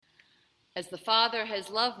As the Father has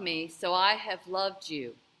loved me, so I have loved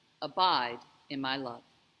you. Abide in my love.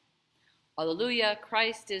 Alleluia,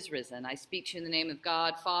 Christ is risen. I speak to you in the name of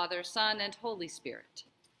God, Father, Son, and Holy Spirit.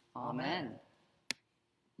 Amen.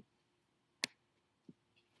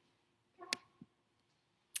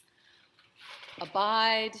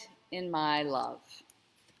 Abide in my love.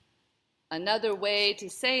 Another way to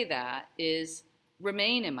say that is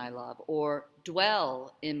remain in my love or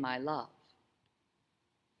dwell in my love.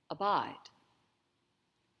 Abide.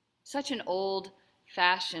 Such an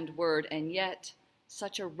old-fashioned word, and yet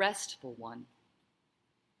such a restful one.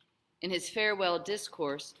 In his farewell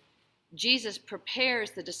discourse, Jesus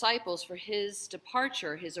prepares the disciples for his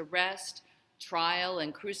departure, his arrest, trial,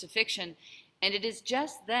 and crucifixion, and it is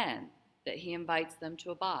just then that he invites them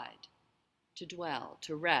to abide, to dwell,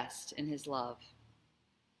 to rest in his love.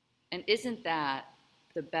 And isn't that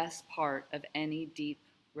the best part of any deep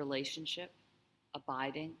relationship?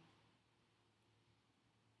 Abiding.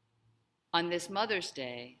 On this Mother's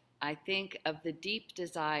Day, I think of the deep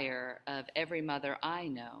desire of every mother I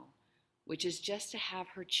know, which is just to have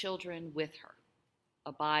her children with her,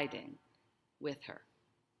 abiding with her.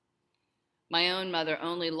 My own mother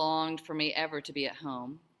only longed for me ever to be at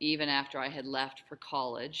home, even after I had left for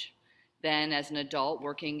college. Then, as an adult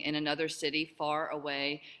working in another city far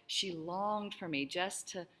away, she longed for me just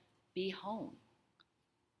to be home.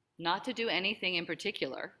 Not to do anything in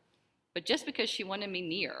particular, but just because she wanted me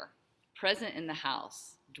near, present in the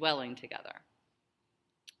house, dwelling together.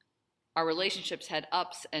 Our relationships had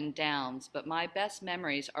ups and downs, but my best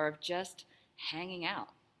memories are of just hanging out,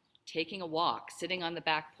 taking a walk, sitting on the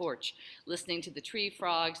back porch, listening to the tree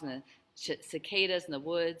frogs and the cicadas in the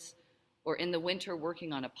woods, or in the winter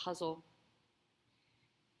working on a puzzle.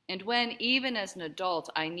 And when, even as an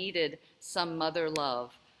adult, I needed some mother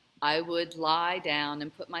love, I would lie down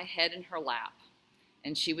and put my head in her lap,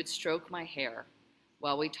 and she would stroke my hair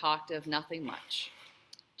while we talked of nothing much,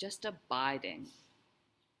 just abiding.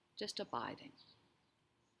 Just abiding.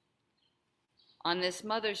 On this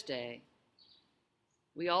Mother's Day,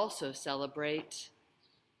 we also celebrate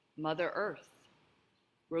Mother Earth,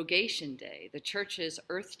 Rogation Day, the Church's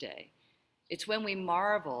Earth Day. It's when we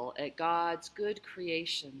marvel at God's good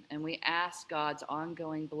creation and we ask God's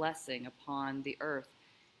ongoing blessing upon the earth.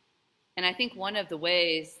 And I think one of the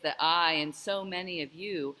ways that I and so many of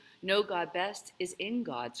you know God best is in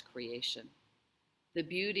God's creation. The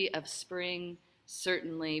beauty of spring,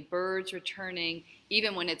 certainly, birds returning,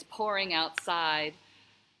 even when it's pouring outside,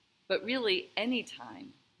 but really anytime,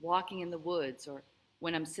 walking in the woods or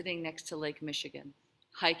when I'm sitting next to Lake Michigan,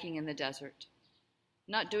 hiking in the desert,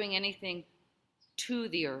 not doing anything to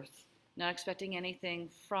the earth, not expecting anything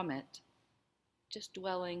from it, just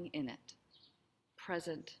dwelling in it,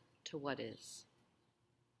 present to what is,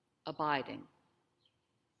 abiding,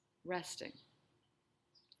 resting.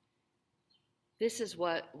 This is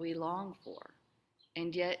what we long for,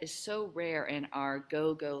 and yet is so rare in our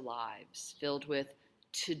go-go lives, filled with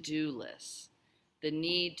to-do lists, the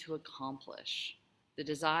need to accomplish, the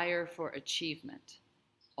desire for achievement,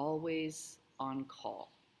 always on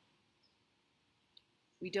call.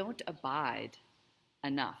 We don't abide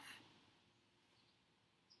enough.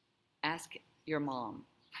 Ask your mom.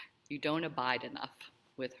 You don't abide enough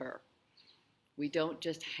with her. We don't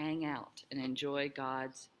just hang out and enjoy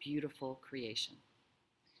God's beautiful creation.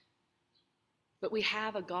 But we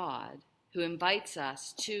have a God who invites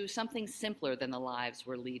us to something simpler than the lives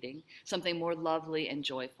we're leading, something more lovely and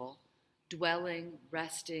joyful, dwelling,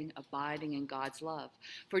 resting, abiding in God's love.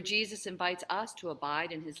 For Jesus invites us to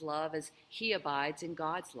abide in his love as he abides in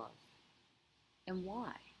God's love. And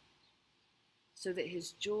why? So that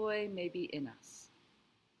his joy may be in us,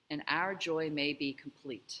 and our joy may be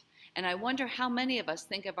complete. And I wonder how many of us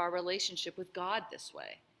think of our relationship with God this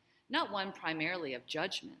way, not one primarily of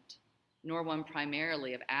judgment, nor one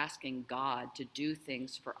primarily of asking God to do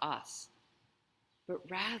things for us, but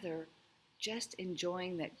rather just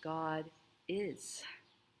enjoying that God is,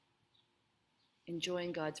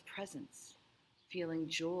 enjoying God's presence, feeling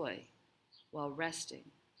joy while resting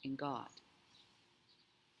in God.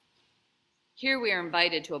 Here we are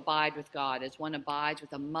invited to abide with God as one abides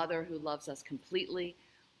with a mother who loves us completely,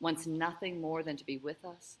 wants nothing more than to be with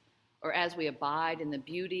us, or as we abide in the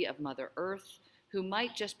beauty of Mother Earth, who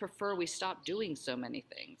might just prefer we stop doing so many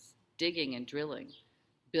things, digging and drilling,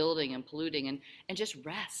 building and polluting, and just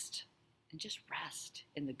rest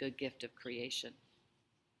in the good gift of creation.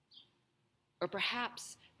 Or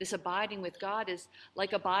perhaps this abiding with God is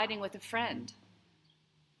like abiding with a friend.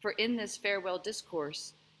 For in this farewell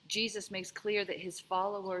discourse, Jesus makes clear that his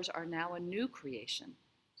followers are now a new creation.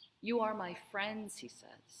 You are my friends, he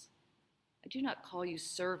says. I do not call you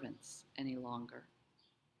servants any longer,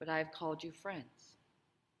 but I have called you friends.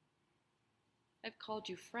 I've called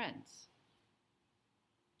you friends.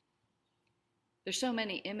 There's so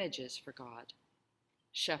many images for God: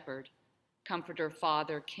 shepherd, comforter,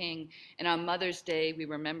 father, king. And on Mother's Day, we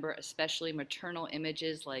remember especially maternal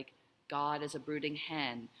images like God as a brooding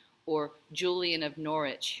hen, or Julian of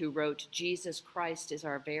Norwich, who wrote, "Jesus Christ is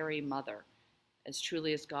our very mother. As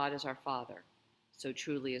truly as God is our father, so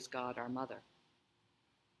truly is God our mother."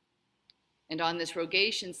 And on this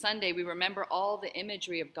Rogation Sunday, we remember all the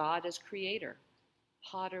imagery of God as creator,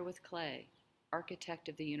 potter with clay, architect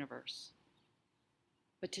of the universe.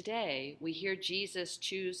 But today, we hear Jesus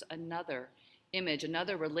choose another image,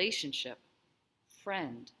 another relationship: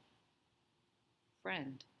 friend.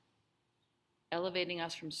 Friend. Elevating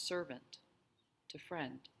us from servant to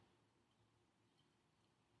friend.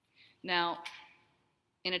 Now,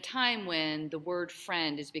 in a time when the word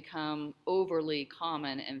friend has become overly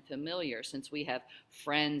common and familiar, since we have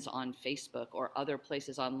friends on Facebook or other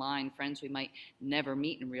places online, friends we might never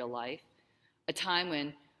meet in real life, a time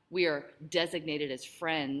when we are designated as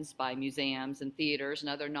friends by museums and theaters and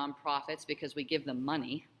other nonprofits because we give them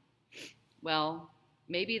money, well,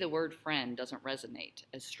 maybe the word friend doesn't resonate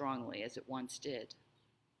as strongly as it once did.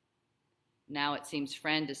 Now it seems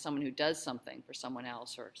friend is someone who does something for someone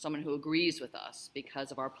else, or someone who agrees with us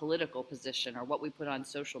because of our political position or what we put on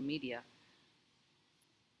social media.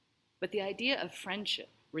 But the idea of friendship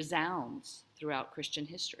resounds throughout Christian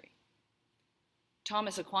history.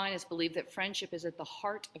 Thomas Aquinas believed that friendship is at the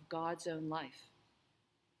heart of God's own life,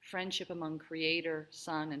 friendship among Creator,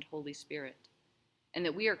 Son, and Holy Spirit, and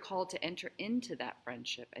that we are called to enter into that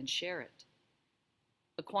friendship and share it.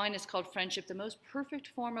 Aquinas called friendship the most perfect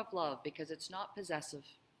form of love because it's not possessive,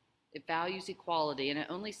 it values equality, and it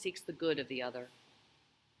only seeks the good of the other.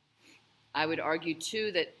 I would argue,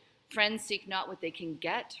 too, that friends seek not what they can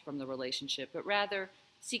get from the relationship, but rather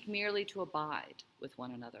seek merely to abide with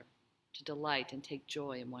one another, to delight and take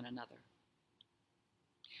joy in one another.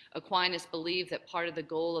 Aquinas believed that part of the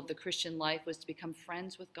goal of the Christian life was to become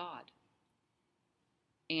friends with God,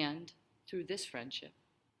 and through this friendship,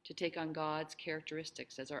 to take on God's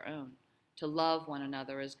characteristics as our own, to love one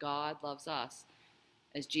another as God loves us,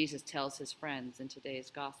 as Jesus tells his friends in today's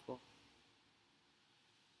gospel.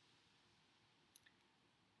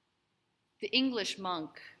 The English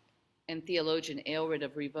monk and theologian Aelred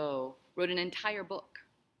of Rievaulx wrote an entire book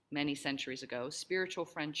many centuries ago, Spiritual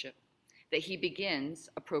Friendship, that he begins,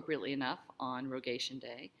 appropriately enough, on Rogation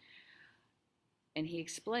Day. And he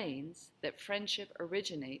explains that friendship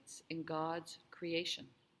originates in God's creation,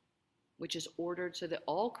 which is ordered so that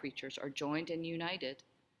all creatures are joined and united,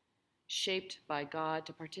 shaped by God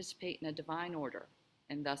to participate in a divine order,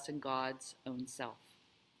 and thus in God's own self.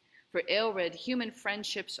 For Aelred, human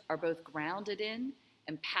friendships are both grounded in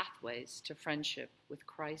and pathways to friendship with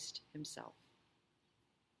Christ himself.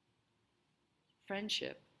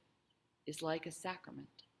 Friendship is like a sacrament,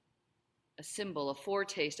 a symbol, a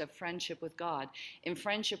foretaste of friendship with God. In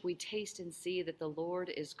friendship, we taste and see that the Lord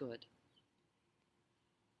is good.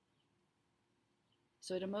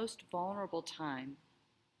 So at a most vulnerable time,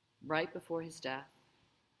 right before his death,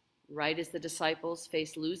 right as the disciples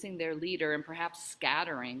face losing their leader and perhaps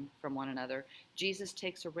scattering from one another, Jesus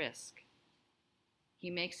takes a risk. He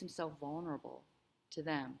makes himself vulnerable to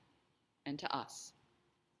them and to us.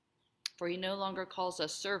 For he no longer calls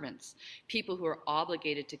us servants, people who are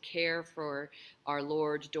obligated to care for our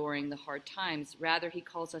Lord during the hard times. Rather, he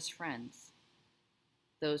calls us friends,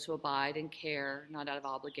 those who abide and care not out of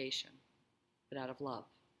obligation, but out of love.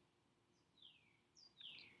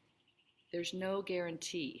 There's no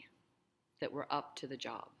guarantee that we're up to the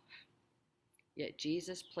job. Yet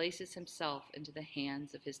Jesus places himself into the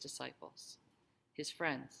hands of his disciples, his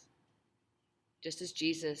friends, just as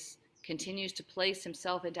Jesus continues to place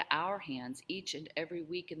himself into our hands each and every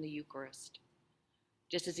week in the Eucharist,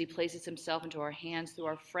 just as he places himself into our hands through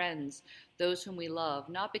our friends, those whom we love,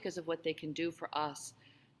 not because of what they can do for us,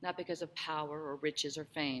 not because of power or riches or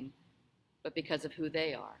fame, but because of who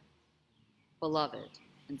they are, beloved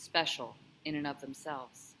and special in and of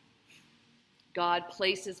themselves. God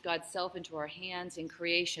places God's self into our hands in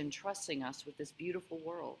creation, trusting us with this beautiful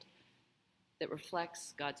world that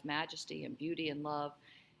reflects God's majesty and beauty and love.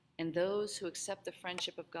 And those who accept the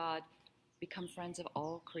friendship of God become friends of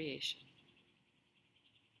all creation.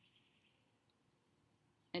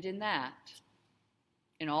 And in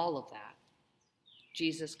all of that,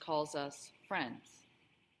 Jesus calls us friends,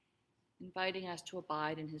 inviting us to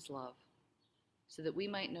abide in his love so that we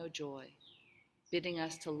might know joy, bidding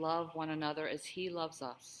us to love one another as he loves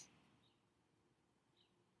us.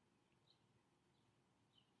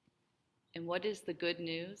 And what is the good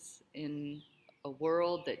news in a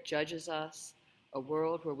world that judges us, a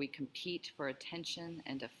world where we compete for attention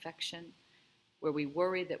and affection, where we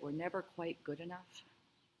worry that we're never quite good enough?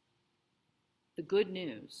 The good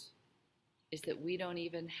news is that we don't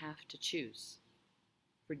even have to choose.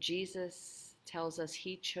 For Jesus tells us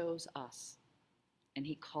he chose us, and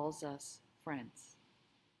he calls us friends.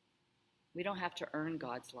 We don't have to earn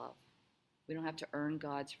God's love. We don't have to earn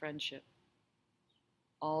God's friendship.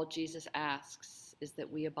 All Jesus asks is that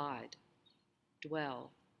we abide,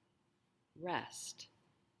 dwell, rest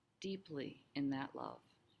deeply in that love,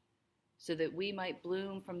 so that we might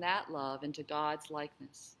bloom from that love into God's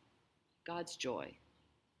likeness, God's joy,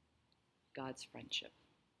 God's friendship.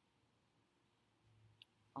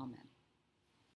 Amen.